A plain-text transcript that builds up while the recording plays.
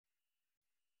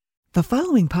The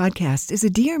following podcast is a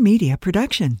Dear Media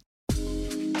production.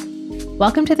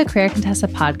 Welcome to the Career Contessa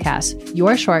podcast,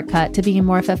 your shortcut to being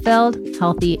more fulfilled,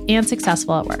 healthy, and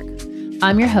successful at work.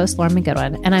 I'm your host, Lauren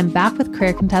McGoodwin, and I'm back with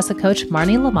Career Contessa coach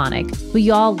Marnie Lemanik, who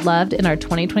y'all loved in our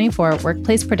 2024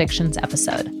 Workplace Predictions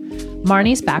episode.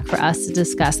 Marnie's back for us to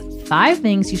discuss 5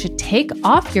 things you should take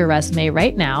off your resume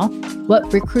right now,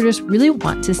 what recruiters really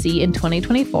want to see in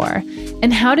 2024,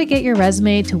 and how to get your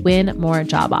resume to win more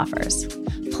job offers.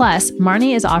 Plus,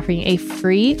 Marnie is offering a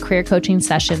free career coaching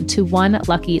session to one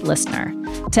lucky listener.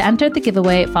 To enter the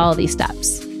giveaway, follow these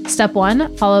steps. Step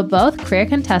 1, follow both Career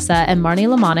Contessa and Marnie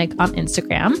Lemanik on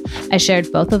Instagram. I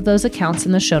shared both of those accounts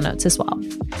in the show notes as well.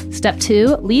 Step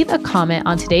 2, leave a comment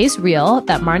on today's reel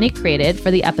that Marnie created for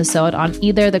the episode on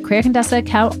either the Career Contessa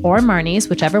account or Marnie's,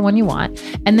 whichever one you want,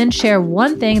 and then share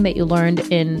one thing that you learned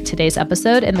in today's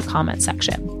episode in the comment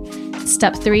section.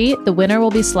 Step 3, the winner will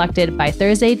be selected by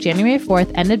Thursday, January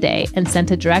 4th, end of day, and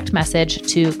sent a direct message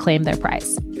to claim their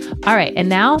prize. All right, and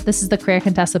now this is the Career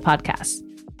Contessa podcast.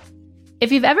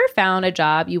 If you've ever found a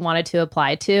job you wanted to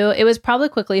apply to, it was probably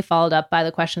quickly followed up by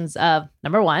the questions of,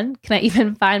 number 1, can I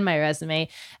even find my resume?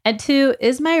 And 2,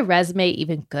 is my resume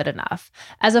even good enough?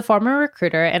 As a former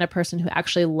recruiter and a person who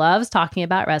actually loves talking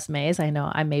about resumes, I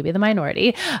know I may be the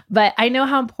minority, but I know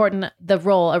how important the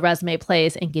role a resume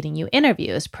plays in getting you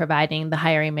interviews, providing the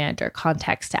hiring manager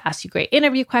context to ask you great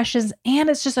interview questions, and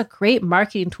it's just a great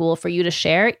marketing tool for you to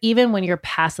share even when you're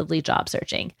passively job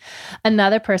searching.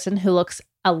 Another person who looks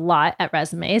a lot at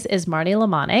resumes is Marnie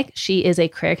Lemanik. She is a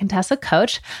Career Contessa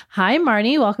coach. Hi,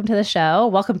 Marnie. Welcome to the show.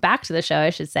 Welcome back to the show, I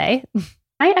should say.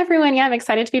 Hi, everyone. Yeah, I'm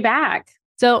excited to be back.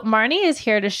 So Marnie is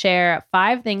here to share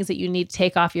 5 things that you need to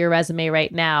take off your resume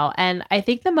right now. And I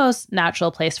think the most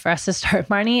natural place for us to start,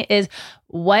 Marnie, is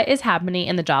what is happening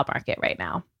in the job market right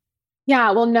now?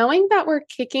 Yeah, well, knowing that we're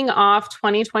kicking off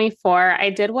 2024, I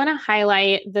did want to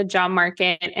highlight the job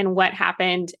market and what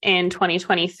happened in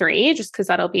 2023, just because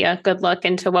that'll be a good look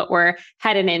into what we're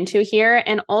headed into here.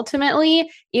 And ultimately,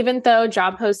 even though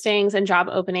job postings and job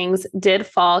openings did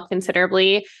fall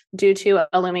considerably due to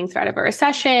a looming threat of a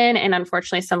recession and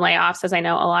unfortunately some layoffs, as I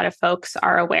know a lot of folks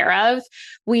are aware of,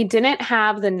 we didn't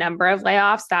have the number of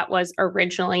layoffs that was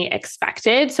originally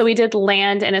expected. So we did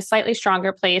land in a slightly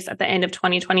stronger place at the end of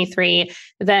 2023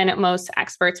 than most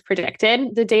experts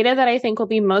predicted. The data that I think will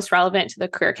be most relevant to the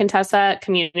Career Contessa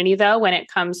community, though, when it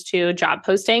comes to job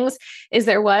postings, is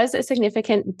there was a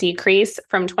significant decrease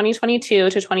from 2022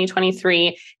 to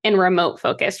 2023 in remote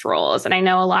focused roles. And I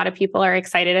know a lot of people are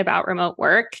excited about remote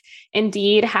work.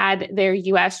 Indeed had their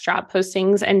US job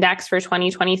postings index for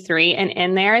 2023. And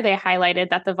in there, they highlighted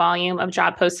that the volume of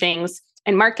job postings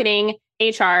in marketing,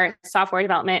 HR, software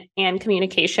development, and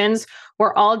communications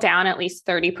were all down at least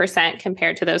 30%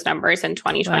 compared to those numbers in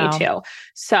 2022. Wow.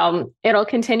 So it'll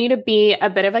continue to be a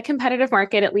bit of a competitive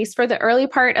market, at least for the early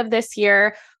part of this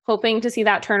year, hoping to see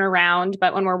that turn around.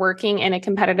 But when we're working in a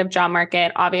competitive job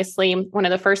market, obviously, one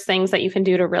of the first things that you can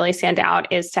do to really stand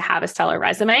out is to have a stellar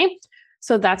resume.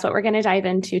 So that's what we're going to dive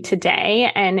into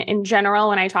today. And in general,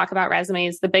 when I talk about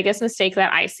resumes, the biggest mistake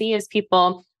that I see is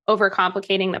people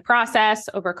overcomplicating the process,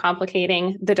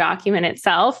 overcomplicating the document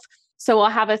itself. So we'll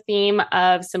have a theme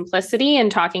of simplicity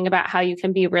and talking about how you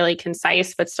can be really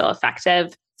concise, but still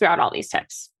effective throughout all these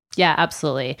tips. Yeah,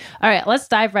 absolutely. All right, let's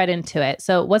dive right into it.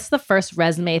 So what's the first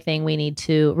resume thing we need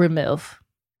to remove?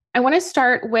 I want to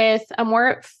start with a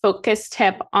more focused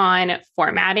tip on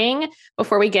formatting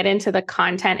before we get into the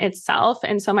content itself.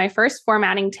 And so my first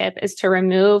formatting tip is to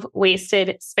remove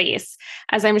wasted space.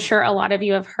 As I'm sure a lot of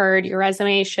you have heard, your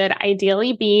resume should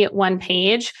ideally be 1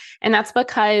 page. And that's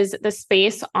because the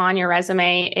space on your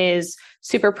resume is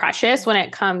super precious when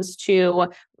it comes to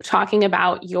talking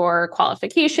about your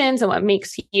qualifications and what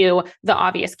makes you the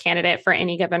obvious candidate for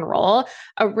any given role.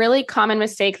 A really common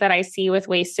mistake that I see with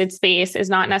wasted space is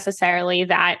not necessarily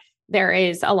that there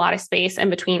is a lot of space in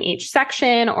between each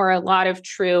section or a lot of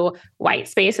true white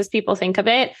space as people think of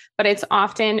it, but it's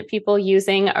often people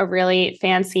using a really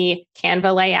fancy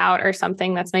Canva layout or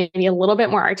something that's maybe a little bit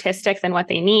more artistic than what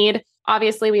they need.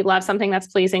 Obviously, we love something that's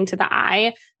pleasing to the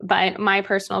eye, but my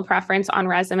personal preference on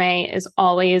resume is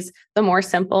always the more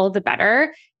simple, the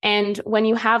better. And when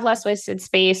you have less wasted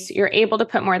space, you're able to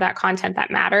put more of that content that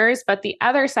matters. But the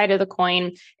other side of the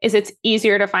coin is it's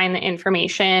easier to find the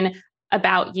information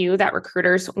about you that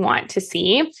recruiters want to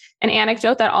see. An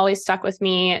anecdote that always stuck with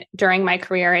me during my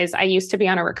career is I used to be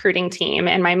on a recruiting team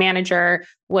and my manager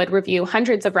would review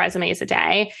hundreds of resumes a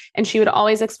day. And she would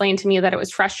always explain to me that it was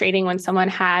frustrating when someone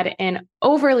had an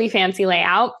overly fancy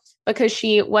layout, because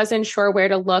she wasn't sure where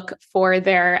to look for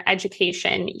their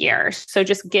education year. So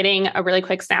just getting a really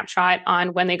quick snapshot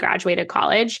on when they graduated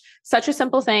college, such a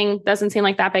simple thing, doesn't seem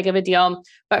like that big of a deal.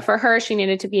 But for her, she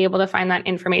needed to be able to find that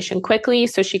information quickly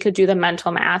so she could do the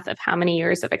mental math of how many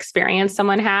years of experience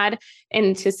someone had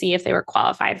and to see if they were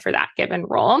qualified for that given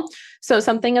role. So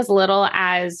something as little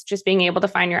as just being able to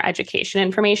find your education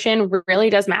information really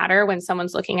does matter when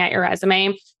someone's looking at your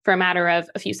resume for a matter of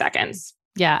a few seconds.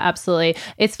 Yeah, absolutely.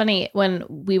 It's funny when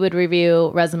we would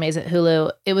review resumes at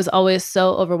Hulu, it was always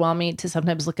so overwhelming to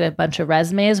sometimes look at a bunch of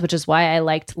resumes, which is why I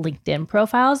liked LinkedIn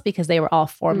profiles because they were all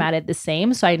formatted the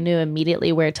same. So I knew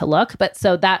immediately where to look. But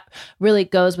so that really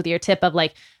goes with your tip of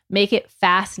like, make it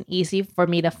fast and easy for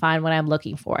me to find what I'm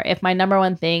looking for. If my number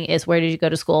one thing is where did you go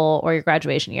to school or your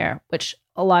graduation year, which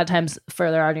a lot of times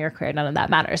further on in your career, none of that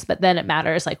matters. But then it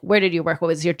matters like, where did you work? What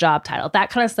was your job title? That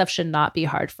kind of stuff should not be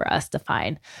hard for us to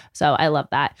find. So I love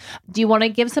that. Do you want to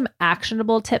give some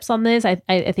actionable tips on this? I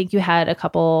think you had a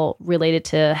couple related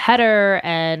to header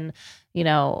and,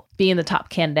 being the top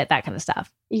candidate, that kind of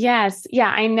stuff. Yes. Yeah,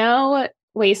 I know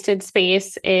wasted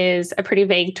space is a pretty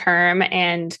vague term.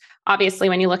 And obviously,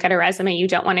 when you look at a resume, you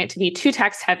don't want it to be too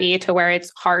text heavy to where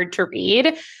it's hard to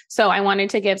read. So I wanted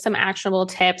to give some actionable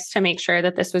tips to make sure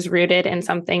that this was rooted in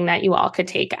something that you all could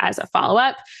take as a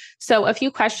follow-up. So a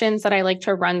few questions that I like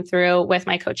to run through with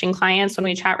my coaching clients when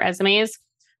we chat resumes.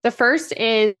 The first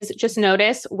is just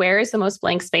notice where is the most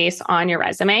blank space on your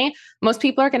resume. Most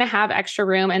people are going to have extra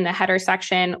room in the header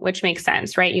section, which makes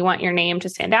sense, right? You want your name to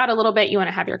stand out a little bit. You want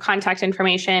to have your contact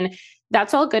information.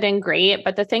 That's all good and great.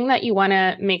 But the thing that you want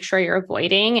to make sure you're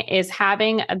avoiding is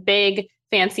having a big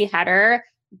fancy header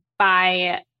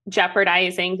by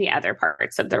jeopardizing the other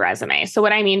parts of the resume. So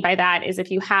what I mean by that is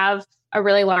if you have a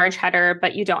really large header,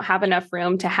 but you don't have enough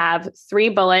room to have 3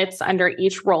 bullets under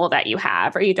each role that you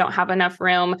have, or you don't have enough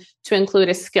room to include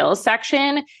a skills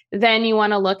section, then you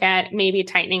want to look at maybe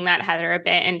tightening that header a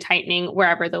bit and tightening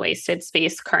wherever the wasted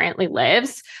space currently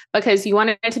lives, because you want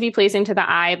it to be pleasing to the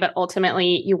eye, but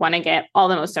ultimately you want to get all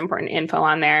the most important info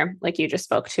on there, like you just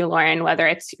spoke to, Lauren, whether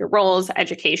it's your roles,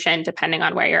 education, depending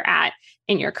on where you're at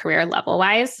in your career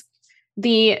level-wise.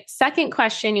 The second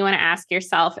question you want to ask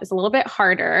yourself is a little bit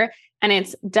harder, and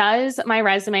it's, does my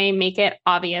resume make it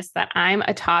obvious that I'm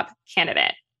a top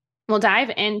candidate? We'll dive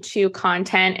into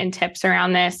content and tips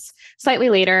around this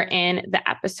slightly later in the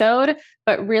episode,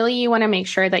 but really you want to make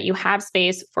sure that you have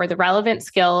space for the relevant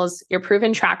skills, your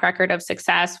proven track record of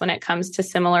success when it comes to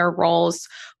similar roles,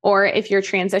 or if you're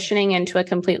transitioning into a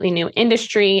completely new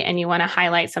industry and you want to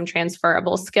highlight some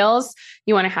transferable skills,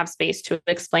 you want to have space to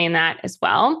explain that as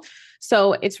well.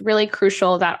 So it's really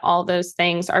crucial that all those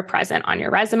things are present on your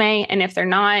resume. And if they're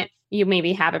not, you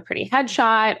maybe have a pretty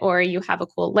headshot or you have a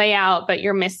cool layout, but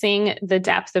you're missing the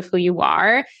depth of who you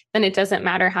are, then it doesn't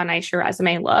matter how nice your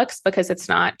resume looks because it's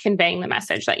not conveying the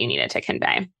message that you need it to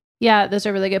convey. Yeah, those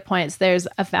are really good points. There's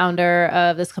a founder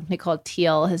of this company called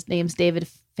Teal. His name's David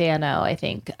Fano, I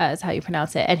think is how you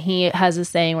pronounce it. And he has a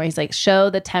saying where he's like, show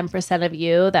the 10% of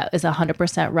you that is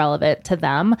 100% relevant to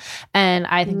them. And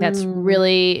I think that's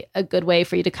really a good way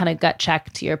for you to kind of gut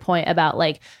check to your point about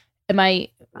like, am I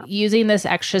using this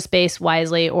extra space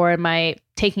wisely, or am I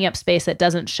taking up space that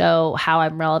doesn't show how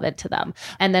I'm relevant to them?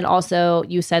 And then also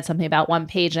you said something about one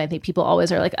page. And I think people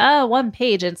always are like, oh, one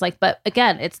page. And it's like, but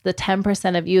again, it's the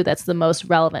 10% of you that's the most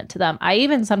relevant to them. I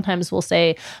even sometimes will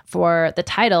say for the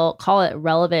title, call it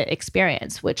relevant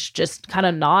experience, which just kind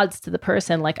of nods to the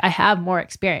person. Like I have more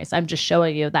experience. I'm just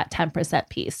showing you that 10%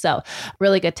 piece. So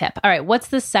really good tip. All right. What's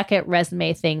the second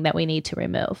resume thing that we need to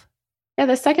remove? Yeah,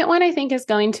 the second one I think is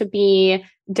going to be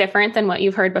different than what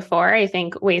you've heard before. I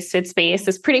think wasted space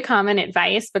is pretty common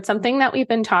advice, but something that we've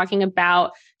been talking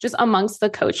about just amongst the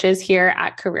coaches here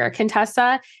at Career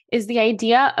Contessa is the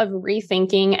idea of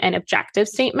rethinking an objective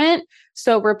statement.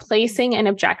 So replacing an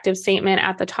objective statement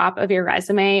at the top of your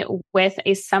resume with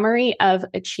a summary of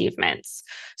achievements.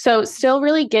 So still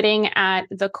really getting at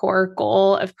the core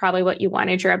goal of probably what you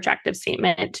wanted your objective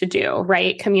statement to do,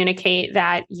 right? Communicate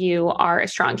that you are a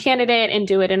strong candidate and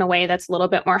do it in a way that's a little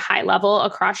bit more high level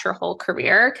across your whole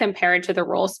career compared to the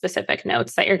role specific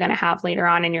notes that you're going to have later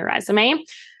on in your resume.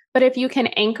 But if you can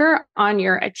anchor on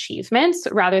your achievements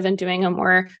rather than doing a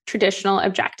more traditional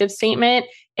objective statement,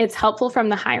 it's helpful from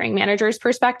the hiring manager's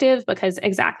perspective because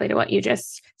exactly to what you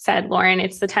just said, Lauren,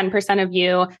 it's the 10% of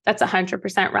you that's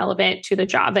 100% relevant to the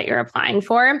job that you're applying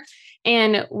for.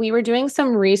 And we were doing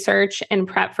some research and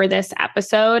prep for this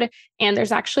episode, and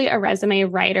there's actually a resume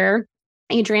writer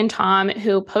Adrienne Tom,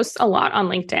 who posts a lot on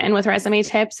LinkedIn with resume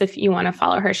tips. If you want to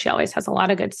follow her, she always has a lot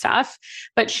of good stuff.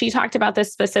 But she talked about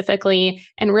this specifically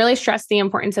and really stressed the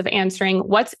importance of answering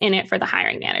what's in it for the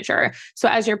hiring manager. So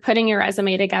as you're putting your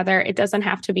resume together, it doesn't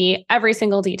have to be every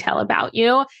single detail about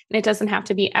you, and it doesn't have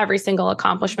to be every single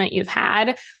accomplishment you've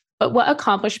had. But what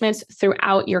accomplishments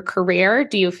throughout your career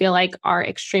do you feel like are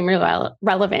extremely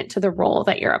relevant to the role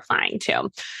that you're applying to?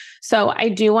 So I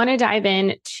do want to dive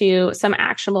into some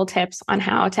actionable tips on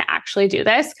how to actually do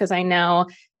this, because I know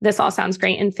this all sounds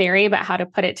great in theory, but how to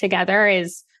put it together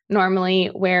is normally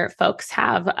where folks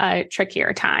have a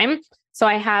trickier time. So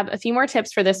I have a few more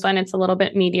tips for this one. It's a little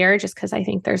bit meatier just because I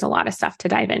think there's a lot of stuff to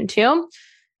dive into.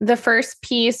 The first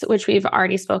piece, which we've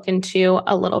already spoken to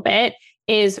a little bit,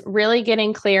 is really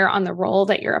getting clear on the role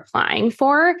that you're applying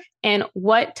for and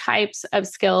what types of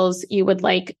skills you would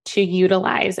like to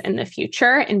utilize in the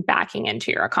future and backing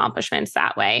into your accomplishments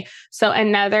that way. So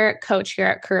another coach here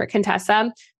at Career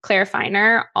Contessa, Claire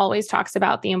Feiner, always talks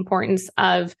about the importance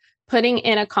of putting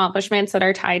in accomplishments that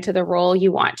are tied to the role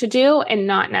you want to do and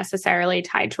not necessarily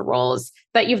tied to roles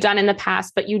that you've done in the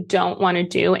past, but you don't want to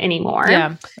do anymore.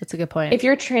 Yeah, that's a good point. If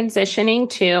you're transitioning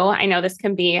to, I know this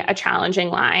can be a challenging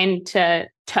line to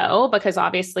toe because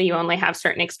obviously you only have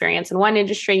certain experience in one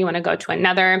industry, you want to go to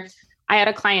another. I had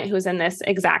a client who was in this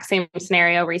exact same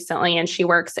scenario recently, and she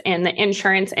works in the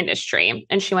insurance industry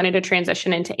and she wanted to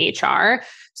transition into HR.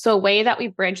 So a way that we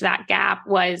bridged that gap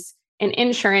was in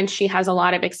insurance, she has a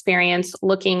lot of experience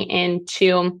looking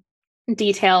into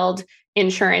detailed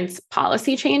insurance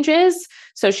policy changes.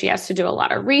 So she has to do a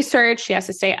lot of research. She has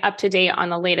to stay up to date on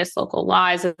the latest local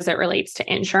laws as it relates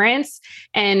to insurance.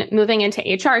 And moving into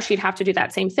HR, she'd have to do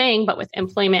that same thing, but with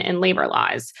employment and labor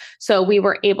laws. So we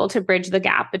were able to bridge the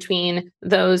gap between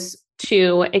those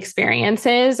two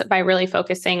experiences by really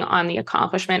focusing on the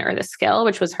accomplishment or the skill,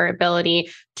 which was her ability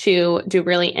to do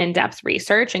really in-depth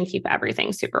research and keep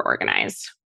everything super organized.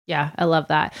 Yeah, I love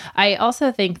that. I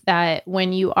also think that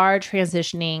when you are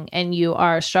transitioning and you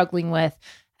are struggling with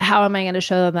how am I going to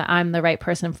show them that I'm the right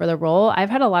person for the role,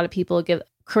 I've had a lot of people give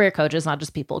career coaches, not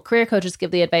just people, career coaches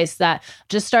give the advice that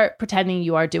just start pretending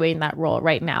you are doing that role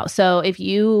right now. So if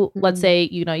you, let's say,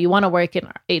 you want to work in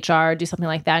HR, do something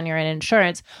like that, and you're in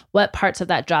insurance, what parts of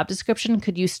that job description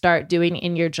could you start doing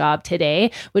in your job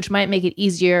today, which might make it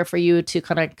easier for you to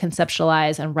kind of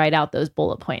conceptualize and write out those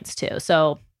bullet points too.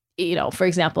 So, for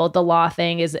example, the law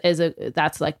thing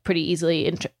that's like pretty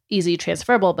easy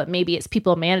transferable, but maybe it's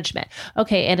people management.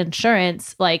 Okay. And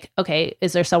insurance, like, okay,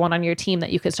 is there someone on your team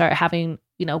that you could start having,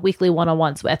 weekly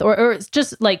one-on-ones with, or it's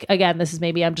just like, again, this is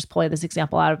maybe I'm just pulling this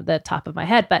example out of the top of my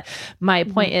head, but my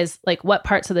point is like, what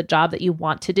parts of the job that you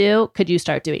want to do could you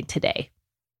start doing today?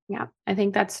 Yeah, I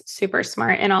think that's super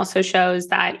smart and also shows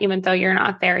that even though you're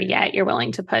not there yet, you're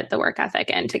willing to put the work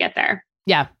ethic in to get there.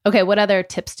 Yeah. Okay. What other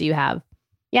tips do you have?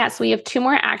 Yeah, so we have two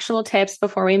more actionable tips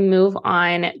before we move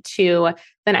on to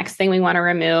the next thing we want to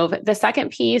remove. The second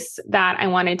piece that I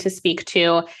wanted to speak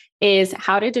to is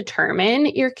how to determine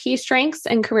your key strengths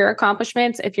and career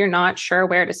accomplishments if you're not sure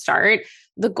where to start.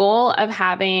 The goal of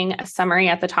having a summary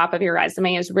at the top of your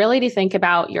resume is really to think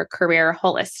about your career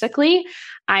holistically.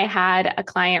 I had a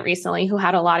client recently who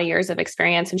had a lot of years of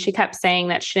experience, and she kept saying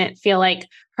that she didn't feel like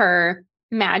her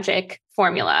magic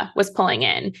formula was pulling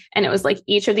in. And it was like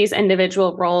each of these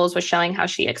individual roles was showing how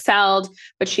she excelled,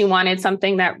 but she wanted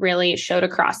something that really showed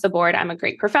across the board. I'm a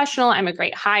great professional. I'm a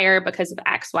great hire because of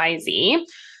X, Y, Z.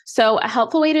 So a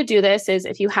helpful way to do this is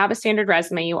if you have a standard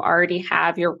resume, you already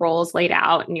have your roles laid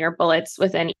out and your bullets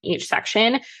within each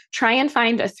section, try and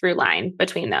find a through line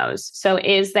between those. So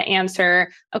is the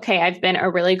answer, okay, I've been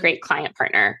a really great client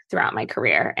partner throughout my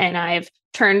career and I've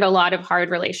turned a lot of hard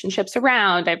relationships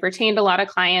around. I've retained a lot of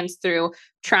clients through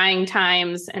trying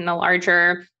times in the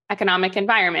larger economic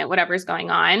environment, whatever's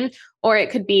going on. Or it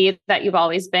could be that you've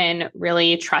always been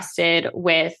really trusted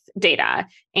with data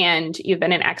and you've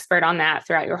been an expert on that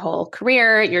throughout your whole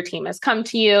career. Your team has come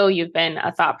to you. You've been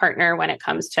a thought partner when it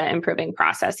comes to improving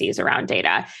processes around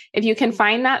data. If you can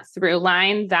find that through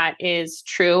line that is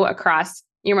true across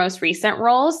your most recent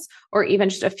roles, or even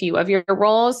just a few of your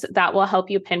roles, that will help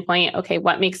you pinpoint, okay,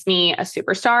 what makes me a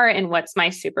superstar and what's my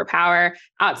superpower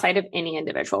outside of any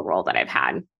individual role that I've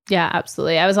had. Yeah,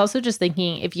 absolutely. I was also just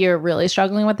thinking, if you're really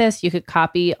struggling with this, you could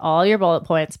copy all your bullet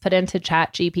points, put into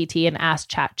ChatGPT and ask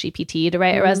ChatGPT to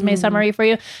write a resume summary for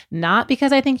you. Not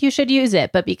because I think you should use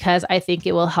it, but because I think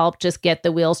it will help just get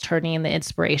the wheels turning and the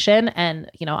inspiration. And,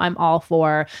 I'm all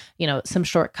for, some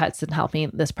shortcuts and helping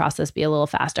this process be a little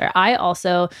faster. I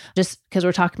also, just because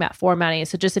we're talking about formatting,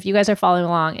 so just if you guys are following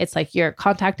along, it's like your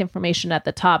contact information at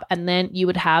the top, and then you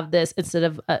would have this, instead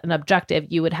of an objective,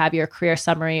 you would have your career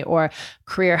summary or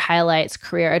career highlights,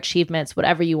 career achievements,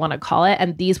 whatever you want to call it.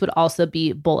 And these would also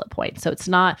be bullet points. So it's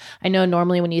not, I know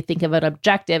normally when you think of an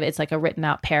objective, it's like a written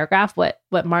out paragraph. What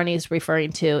Marnie is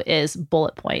referring to is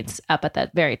bullet points up at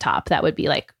that very top. That would be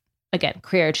like, again,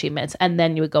 career achievements, and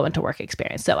then you would go into work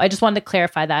experience. So I just wanted to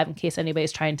clarify that in case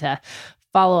anybody's trying to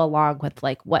follow along with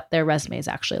like what their resume is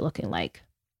actually looking like.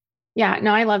 Yeah,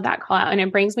 no, I love that call out. And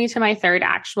it brings me to my third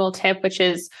actual tip, which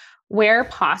is, where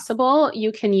possible,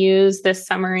 you can use this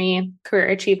summary career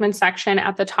achievement section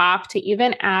at the top to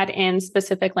even add in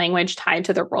specific language tied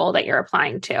to the role that you're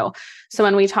applying to. So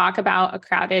when we talk about a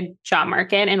crowded job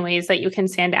market and ways that you can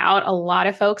stand out, a lot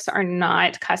of folks are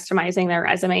not customizing their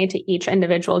resume to each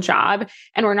individual job.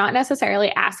 And we're not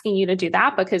necessarily asking you to do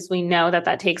that because we know that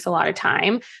that takes a lot of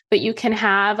time, but you can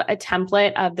have a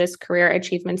template of this career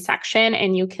achievement section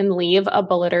and you can leave a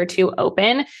bullet or two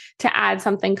open to add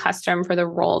something custom for the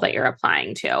role that you're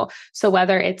applying to. So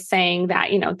whether it's saying that,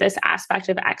 this aspect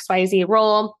of XYZ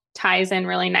role ties in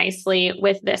really nicely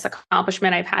with this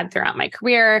accomplishment I've had throughout my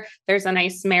career. There's a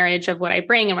nice marriage of what I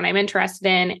bring and what I'm interested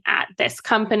in at this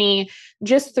company.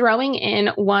 Just throwing in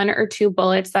one or two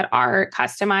bullets that are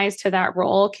customized to that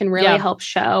role can really help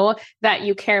show that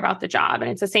you care about the job.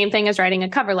 And it's the same thing as writing a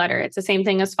cover letter. It's the same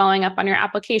thing as following up on your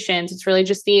applications. It's really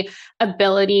just the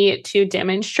ability to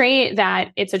demonstrate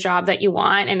that it's a job that you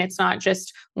want and it's not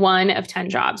just one of 10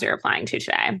 jobs you're applying to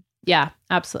today. Yeah,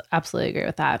 absolutely agree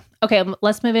with that. Okay,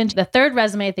 let's move into the third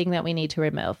resume thing that we need to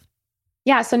remove.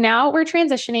 Yeah, so now we're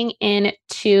transitioning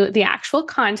into the actual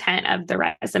content of the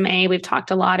resume. We've talked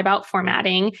a lot about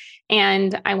formatting,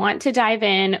 and I want to dive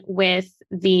in with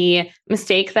the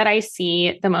mistake that I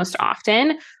see the most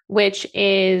often, which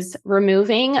is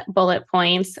removing bullet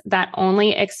points that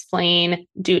only explain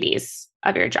duties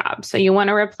of your job. So you want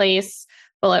to replace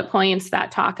bullet points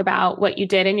that talk about what you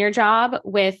did in your job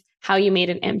with how you made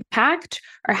an impact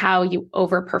or how you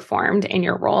overperformed in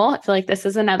your role. I feel like this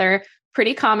is another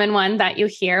pretty common one that you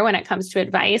hear when it comes to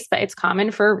advice, but it's common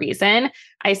for a reason.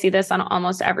 I see this on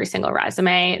almost every single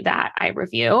resume that I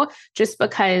review, just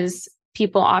because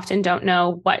people often don't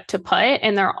know what to put.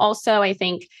 And they're also, I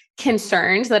think,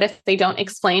 concerned that if they don't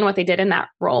explain what they did in that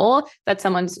role, that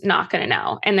someone's not going to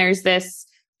know. And there's this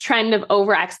trend of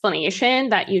over explanation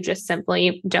that you just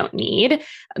simply don't need.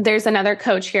 There's another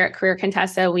coach here at Career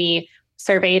Contessa. We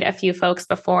surveyed a few folks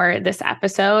before this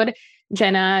episode,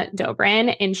 Jenna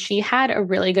Dobrin, and she had a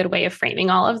really good way of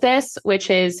framing all of this, which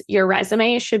is your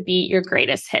resume should be your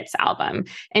greatest hits album.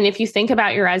 And if you think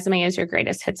about your resume as your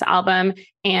greatest hits album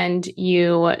and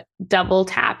you double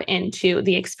tap into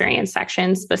the experience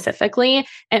section specifically,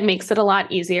 it makes it a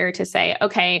lot easier to say,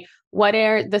 okay, what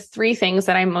are the three things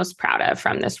that I'm most proud of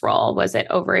from this role? Was it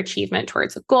overachievement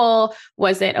towards a goal?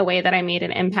 Was it a way that I made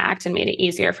an impact and made it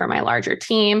easier for my larger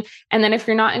team? And then if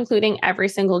you're not including every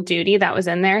single duty that was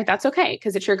in there, that's okay,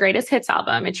 because it's your greatest hits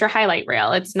album. It's your highlight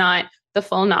reel. It's not the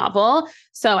full novel.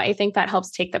 So I think that helps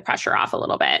take the pressure off a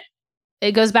little bit.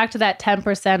 It goes back to that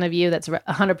 10% of you that's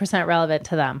 100% relevant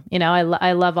to them.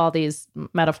 I love all these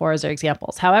metaphors or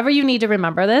examples. However you need to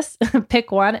remember this,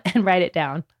 pick one and write it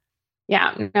down.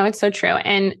 Yeah, no, it's so true.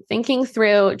 And thinking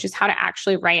through just how to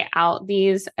actually write out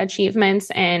these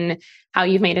achievements and how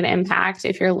you've made an impact,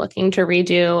 if you're looking to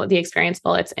redo the experience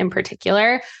bullets in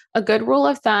particular, a good rule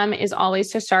of thumb is always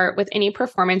to start with any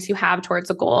performance you have towards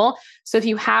a goal. So if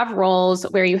you have roles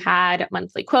where you had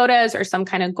monthly quotas or some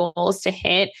kind of goals to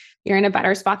hit, you're in a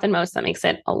better spot than most. That makes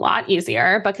it a lot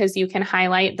easier because you can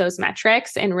highlight those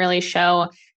metrics and really show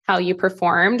how you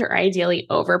performed or ideally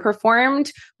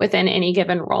overperformed within any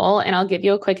given role. And I'll give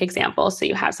you a quick example so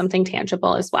you have something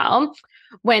tangible as well.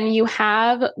 When you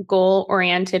have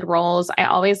goal-oriented roles, I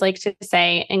always like to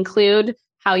say include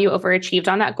how you overachieved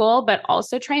on that goal, but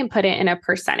also try and put it in a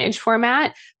percentage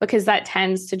format because that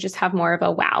tends to just have more of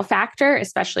a wow factor,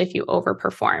 especially if you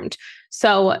overperformed.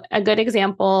 So a good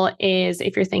example is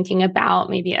if you're thinking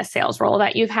about maybe a sales role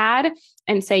that you've had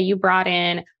and say you brought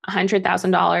in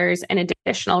 $100,000 in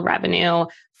additional revenue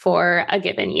for a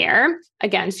given year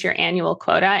against your annual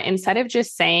quota. Instead of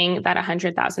just saying that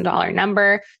 $100,000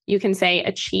 number, you can say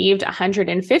achieved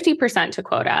 150% to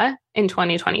quota in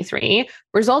 2023,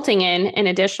 resulting in an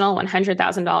additional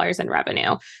 $100,000 in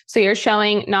revenue. So you're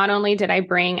showing not only did I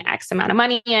bring X amount of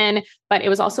money in, but it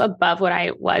was also above what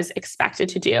I was expected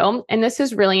to do. And this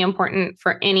is really important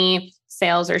for any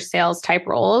sales or sales type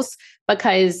roles,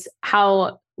 because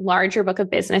how large your book of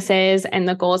business is and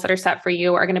the goals that are set for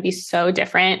you are going to be so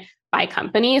different by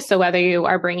company. So whether you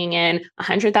are bringing in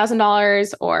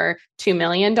 $100,000 or $2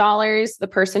 million, the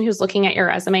person who's looking at your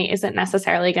resume isn't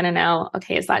necessarily going to know,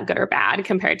 okay, is that good or bad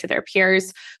compared to their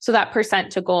peers? So that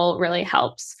percent to goal really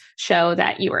helps show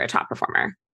that you are a top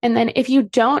performer. And then if you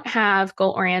don't have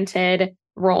goal-oriented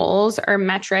roles or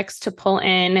metrics to pull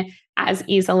in as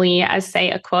easily as, say,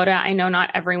 a quota, I know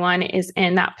not everyone is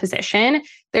in that position.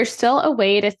 There's still a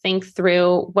way to think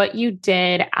through what you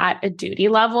did at a duty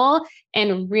level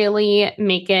and really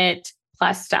make it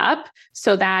plussed up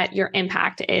so that your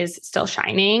impact is still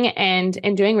shining. And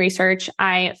in doing research,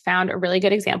 I found a really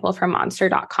good example from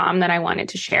monster.com that I wanted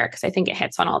to share because I think it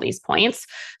hits on all these points.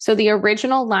 So the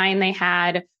original line they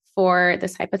had for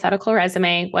this hypothetical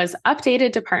resume was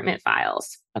updated department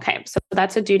files. Okay, so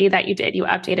that's a duty that you did. You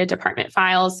updated department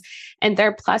files, and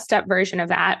their plussed up version of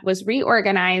that was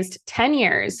reorganized 10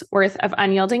 years worth of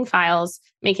unyielding files,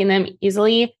 making them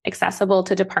easily accessible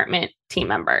to department team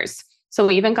members. So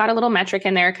we even got a little metric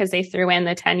in there because they threw in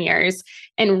the 10 years.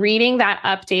 And reading that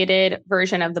updated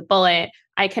version of the bullet,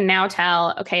 I can now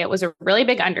tell, okay, it was a really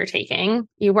big undertaking.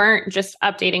 You weren't just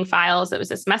updating files. It was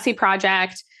this messy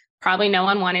project. Probably no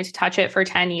one wanted to touch it for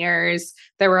 10 years.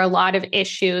 There were a lot of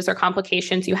issues or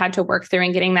complications you had to work through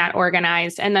in getting that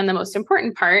organized. And then the most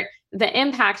important part, the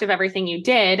impact of everything you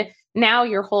did, now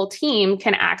your whole team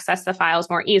can access the files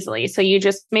more easily. So you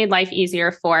just made life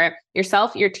easier for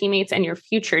yourself, your teammates, and your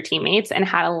future teammates, and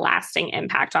had a lasting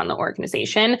impact on the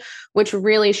organization, which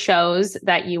really shows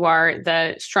that you are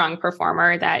the strong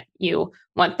performer that you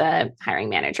want the hiring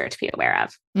manager to be aware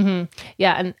of. Mm-hmm.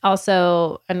 Yeah. And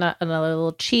also another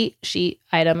little cheat sheet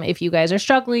item. If you guys are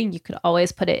struggling, you could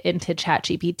always put it into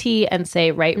ChatGPT and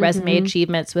say, write resume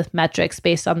achievements with metrics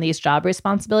based on these job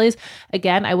responsibilities.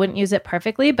 Again, I wouldn't use it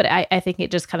perfectly, but I think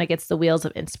it just kind of gets the wheels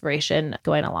of inspiration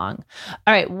going along.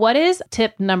 All right. What is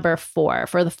tip number 4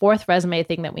 for the fourth resume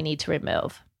thing that we need to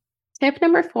remove? Tip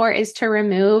number 4 is to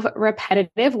remove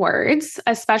repetitive words,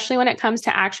 especially when it comes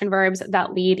to action verbs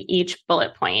that lead each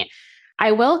bullet point.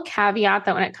 I will caveat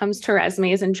that when it comes to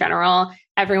resumes in general,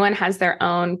 everyone has their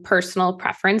own personal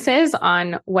preferences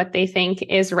on what they think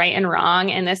is right and wrong.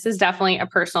 And this is definitely a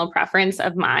personal preference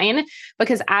of mine,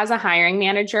 because as a hiring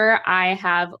manager, I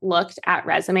have looked at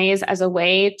resumes as a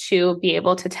way to be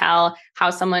able to tell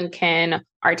how someone can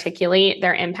articulate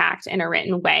their impact in a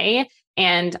written way.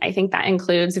 And I think that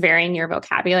includes varying your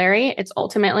vocabulary. It's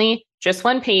ultimately just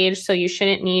one page, so you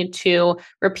shouldn't need to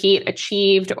repeat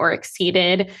achieved or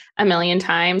exceeded a million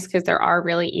times, because there are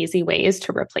really easy ways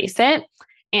to replace it.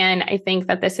 And I think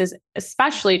that this is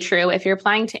especially true if you're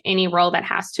applying to any role that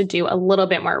has to do a little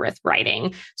bit more with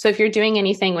writing. So if you're doing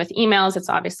anything with emails, it's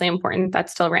obviously important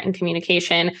that's still written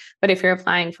communication. But if you're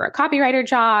applying for a copywriter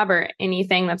job or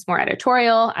anything that's more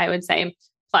editorial, I would say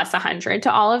plus 100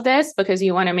 to all of this, because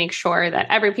you want to make sure that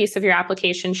every piece of your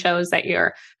application shows that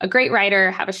you're a great writer,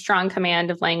 have a strong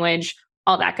command of language,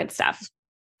 all that good stuff.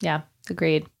 Yeah,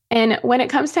 agreed. And when it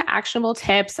comes to actionable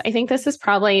tips, I think this is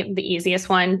probably the easiest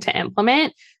one to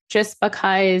implement, just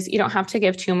because you don't have to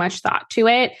give too much thought to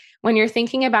it. When you're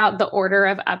thinking about the order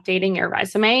of updating your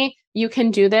resume, you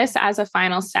can do this as a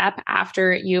final step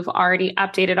after you've already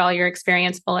updated all your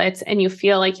experience bullets and you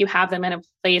feel like you have them in a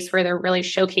place where they're really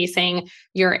showcasing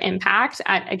your impact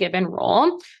at a given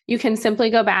role. You can simply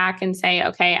go back and say,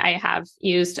 okay, I have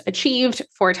used achieved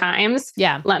 4 times.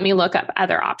 Yeah. Let me look up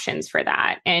other options for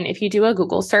that. And if you do a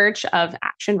Google search of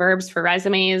action verbs for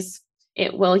resumes,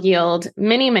 it will yield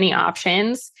many, many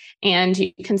options, and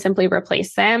you can simply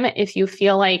replace them. If you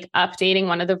feel like updating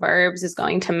one of the verbs is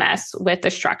going to mess with the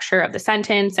structure of the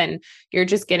sentence and you're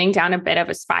just getting down a bit of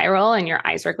a spiral and your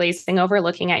eyes are glazing over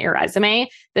looking at your resume,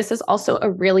 this is also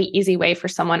a really easy way for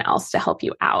someone else to help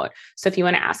you out. So if you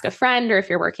want to ask a friend or if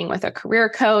you're working with a career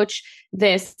coach,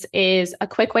 this is a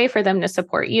quick way for them to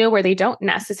support you where they don't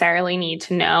necessarily need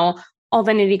to know all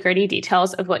the nitty-gritty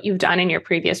details of what you've done in your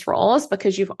previous roles,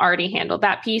 because you've already handled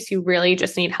that piece. You really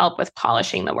just need help with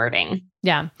polishing the wording.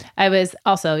 Yeah. I was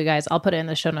also, you guys, I'll put it in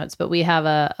the show notes, but we have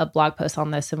a blog post on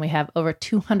this and we have over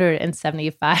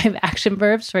 275 action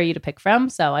verbs for you to pick from.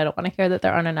 So I don't want to hear that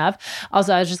there aren't enough.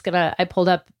 Also, I pulled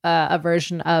up a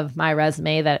version of my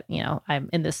resume that, I'm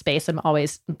in this space. I'm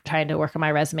always trying to work on my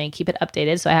resume and keep it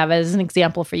updated. So I have it as an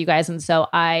example for you guys. And so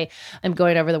I am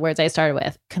going over the words I started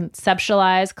with: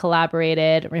 conceptualized,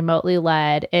 collaborated, remotely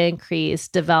led,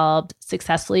 increased, developed,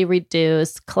 successfully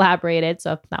reduced, collaborated.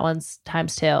 So that one's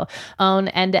times 2.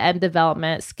 End-to-end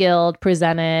development, skilled,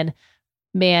 presented,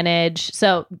 manage.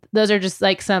 So those are just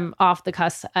like some off the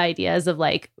cuff ideas of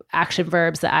like action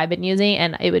verbs that I've been using.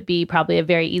 And it would be probably a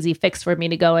very easy fix for me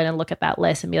to go in and look at that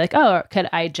list and be like, oh, could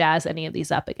I jazz any of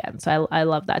these up again? So I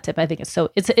love that tip. I think it's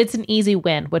an easy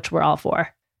win, which we're all for.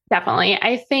 Definitely.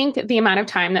 I think the amount of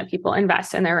time that people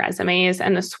invest in their resumes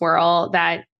and the swirl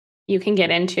that you can get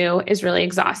into is really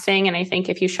exhausting. And I think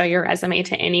if you show your resume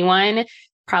to anyone,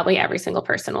 probably every single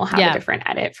person will have a different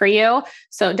edit for you.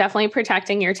 So definitely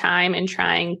protecting your time and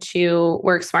trying to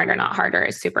work smarter, not harder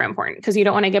is super important, because you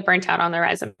don't want to get burnt out on the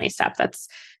resume step. That's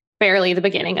barely the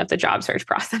beginning of the job search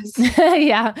process.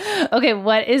 Yeah. Okay.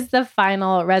 What is the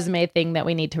final resume thing that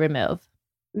we need to remove?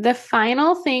 The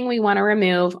final thing we want to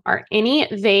remove are any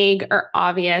vague or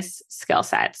obvious skill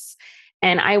sets.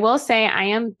 And I will say I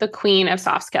am the queen of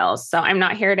soft skills. So I'm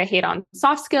not here to hate on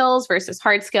soft skills versus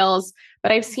hard skills,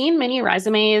 but I've seen many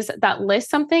resumes that list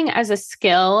something as a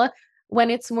skill when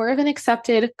it's more of an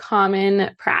accepted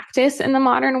common practice in the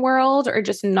modern world, or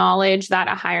just knowledge that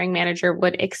a hiring manager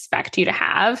would expect you to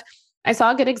have. I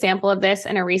saw a good example of this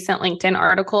in a recent LinkedIn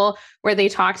article where they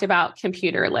talked about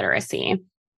computer literacy.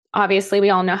 Obviously, we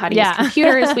all know how to use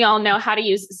computers. We all know how to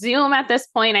use Zoom at this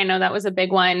point. I know that was a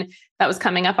big one that was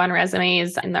coming up on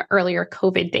resumes in the earlier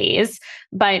COVID days,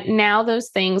 but now those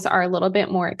things are a little bit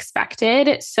more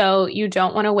expected. So you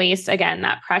don't want to waste, again,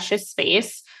 that precious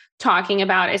space talking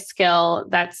about a skill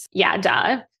that's,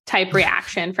 type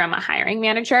reaction from a hiring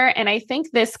manager. And I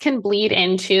think this can bleed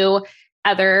into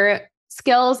other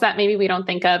skills that maybe we don't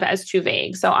think of as too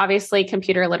vague. So obviously,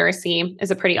 computer literacy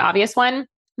is a pretty obvious one.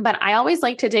 But I always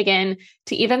like to dig in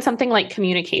to even something like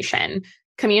communication.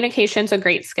 Communication's a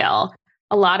great skill.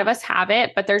 A lot of us have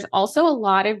it, but there's also a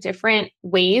lot of different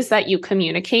ways that you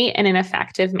communicate in an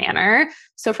effective manner.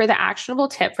 So for the actionable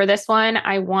tip for this one,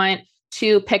 I want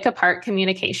to pick apart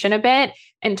communication a bit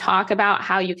and talk about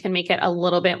how you can make it a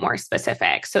little bit more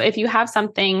specific. So if you have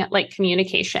something like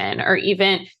communication or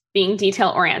even being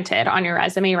detail oriented on your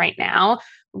resume right now,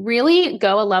 really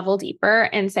go a level deeper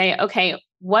and say, okay,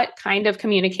 what kind of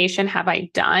communication have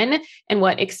I done and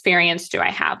what experience do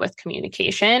I have with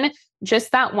communication?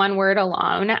 Just that one word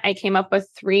alone, I came up with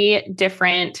 3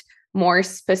 different, more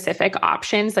specific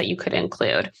options that you could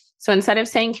include. So instead of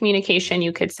saying communication,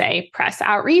 you could say press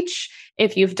outreach.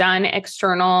 If you've done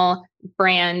external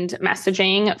brand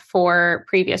messaging for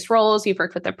previous roles, you've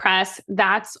worked with the press,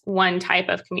 that's one type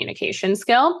of communication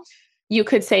skill. You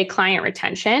could say client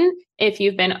retention. If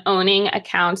you've been owning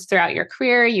accounts throughout your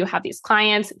career, you have these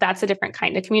clients, that's a different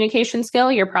kind of communication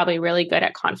skill. You're probably really good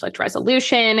at conflict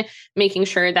resolution, making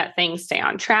sure that things stay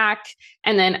on track.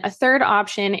 And then a third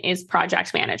option is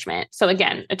project management. So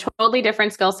again, a totally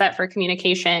different skill set for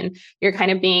communication. You're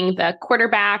kind of being the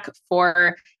quarterback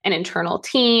for an internal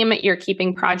team. You're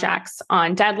keeping projects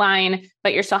on deadline,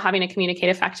 but you're still having to communicate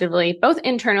effectively, both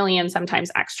internally and sometimes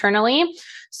externally.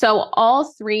 So all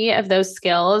 3 of those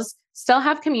skills still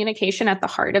have communication at the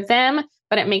heart of them,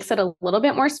 but it makes it a little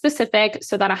bit more specific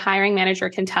so that a hiring manager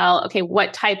can tell, okay,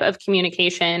 what type of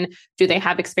communication do they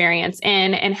have experience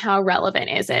in and how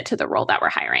relevant is it to the role that we're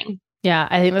hiring? Yeah,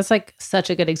 I think that's like such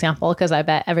a good example, because I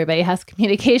bet everybody has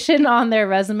communication on their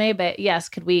resume, but yes,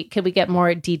 could we get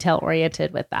more detail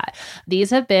oriented with that?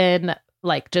 These have been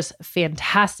like just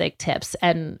fantastic tips.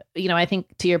 And, I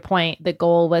think to your point, the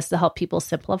goal was to help people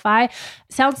simplify. It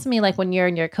sounds to me like when you're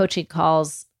in your coaching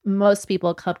calls, most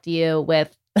people come to you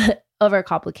with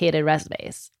overcomplicated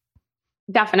resumes.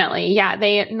 Definitely. Yeah.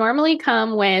 They normally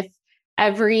come with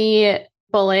every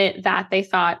bullet that they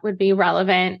thought would be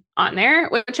relevant on there,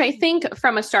 which I think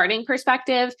from a starting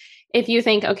perspective, if you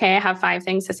think, okay, I have 5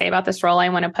 things to say about this role, I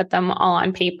want to put them all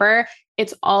on paper,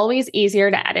 it's always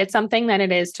easier to edit something than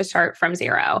it is to start from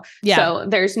 0. Yeah. So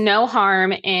there's no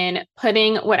harm in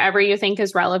putting whatever you think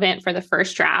is relevant for the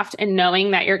first draft and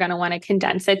knowing that you're going to want to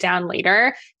condense it down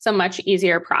later. It's a much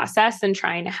easier process than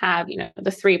trying to have,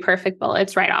 the 3 perfect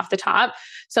bullets right off the top.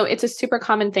 So it's a super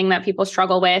common thing that people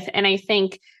struggle with. And I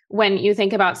think when you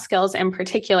think about skills in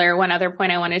particular, one other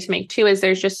point I wanted to make too is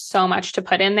there's just so much to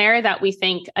put in there that we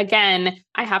think, again,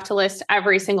 I have to list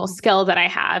every single skill that I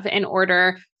have in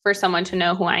order for someone to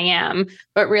know who I am,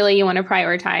 but really you want to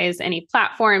prioritize any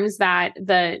platforms that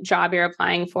the job you're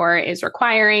applying for is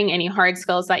requiring, any hard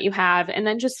skills that you have, and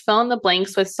then just fill in the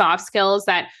blanks with soft skills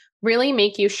that really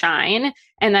make you shine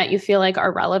and that you feel like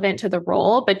are relevant to the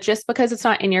role. But just because it's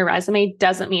not in your resume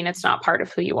doesn't mean it's not part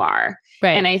of who you are.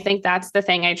 Right. And I think that's the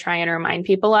thing I try and remind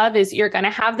people of is you're going to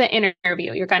have the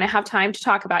interview. You're going to have time to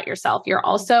talk about yourself. You're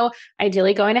also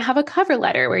ideally going to have a cover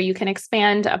letter where you can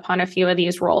expand upon a few of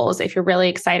these roles if you're really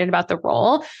excited about the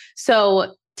role.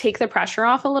 So take the pressure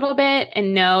off a little bit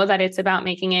and know that it's about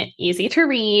making it easy to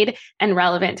read and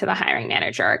relevant to the hiring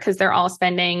manager because they're all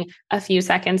spending a few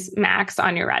seconds max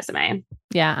on your resume.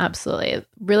 Yeah, absolutely.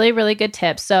 Really, really good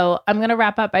tips. So I'm going to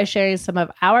wrap up by sharing some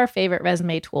of our favorite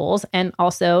resume tools. And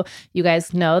also, you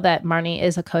guys know that Marnie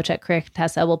is a coach at Career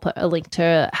Contessa. We'll put a link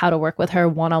to how to work with her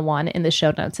one-on-one in the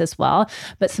show notes as well.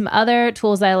 But some other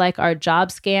tools I like are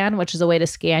JobScan, which is a way to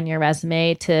scan your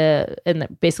resume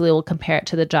and basically we'll compare it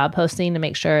to the job posting to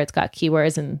make sure it's got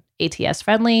keywords and ATS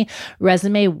friendly.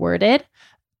 Resume Worded,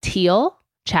 Teal,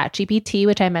 ChatGPT,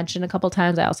 which I mentioned a couple of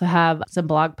times. I also have some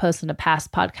blog posts in a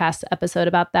past podcast episode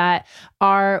about that.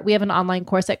 We have an online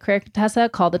course at Career Contessa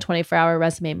called the 24-Hour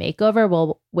Resume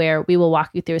Makeover, where we will walk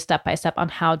you through step-by-step on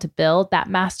how to build that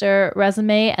master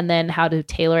resume and then how to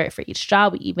tailor it for each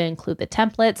job. We even include the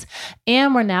templates.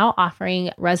 And we're now offering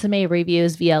resume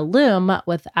reviews via Loom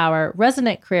with our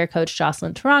resident career coach,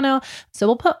 Jocelyn Toronto. So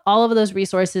we'll put all of those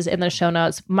resources in the show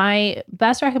notes. My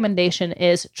best recommendation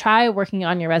is try working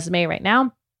on your resume right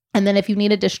now. And then if you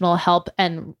need additional help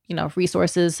and,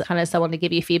 resources, kind of someone to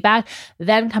give you feedback,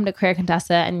 then come to Career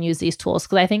Contessa and use these tools.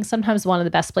 Because I think sometimes one of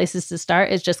the best places to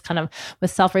start is just kind of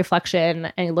with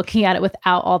self-reflection and looking at it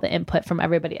without all the input from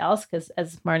everybody else. Because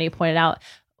as Marnie pointed out,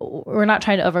 we're not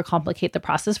trying to overcomplicate the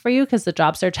process for you because the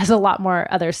job search has a lot more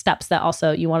other steps that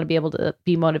also you want to be able to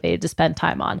be motivated to spend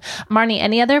time on. Marnie,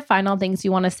 any other final things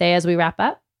you want to say as we wrap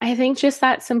up? I think just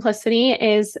that simplicity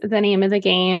is the name of the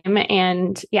game.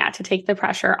 And to take the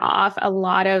pressure off, a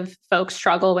lot of folks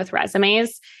struggle with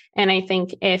resumes. And I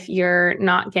think if you're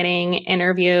not getting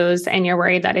interviews and you're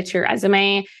worried that it's your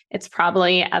resume, it's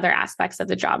probably other aspects of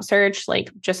the job search, like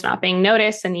just not being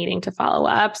noticed and needing to follow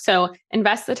up. So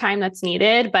invest the time that's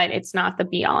needed, but it's not the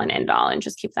be all and end all. And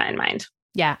just keep that in mind.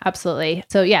 Yeah, absolutely.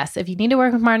 So yes, if you need to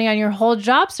work with Marnie on your whole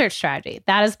job search strategy,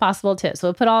 that is possible too. So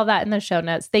we'll put all of that in the show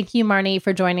notes. Thank you, Marnie,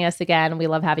 for joining us again. We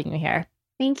love having you here.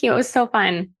 Thank you. It was so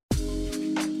fun.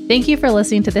 Thank you for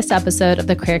listening to this episode of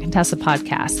the Career Contessa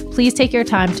podcast. Please take your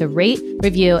time to rate,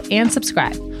 review, and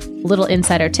subscribe. A little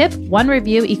insider tip, 1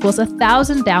 review equals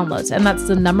 1,000 downloads, and that's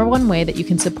the number one way that you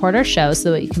can support our show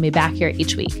so that you can be back here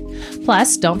each week.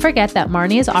 Plus, don't forget that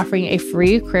Marnie is offering a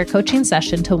free career coaching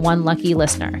session to 1 lucky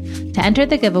listener. To enter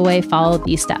the giveaway, follow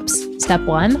these steps. Step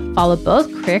 1, follow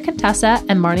both Career Contessa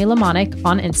and Marnie Lamonic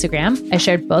on Instagram. I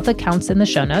shared both accounts in the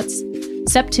show notes.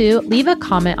 Step 2, leave a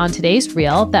comment on today's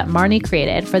reel that Marnie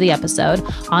created for the episode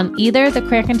on either the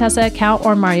Career Contessa account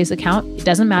or Marnie's account. It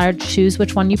doesn't matter, choose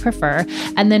which one you prefer.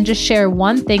 And then just share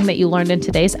one thing that you learned in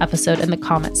today's episode in the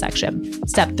comment section.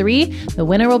 Step 3, the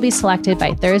winner will be selected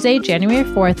by Thursday, January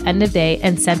 4th, end of day,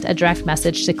 and sent a direct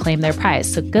message to claim their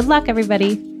prize. So good luck,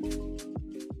 everybody.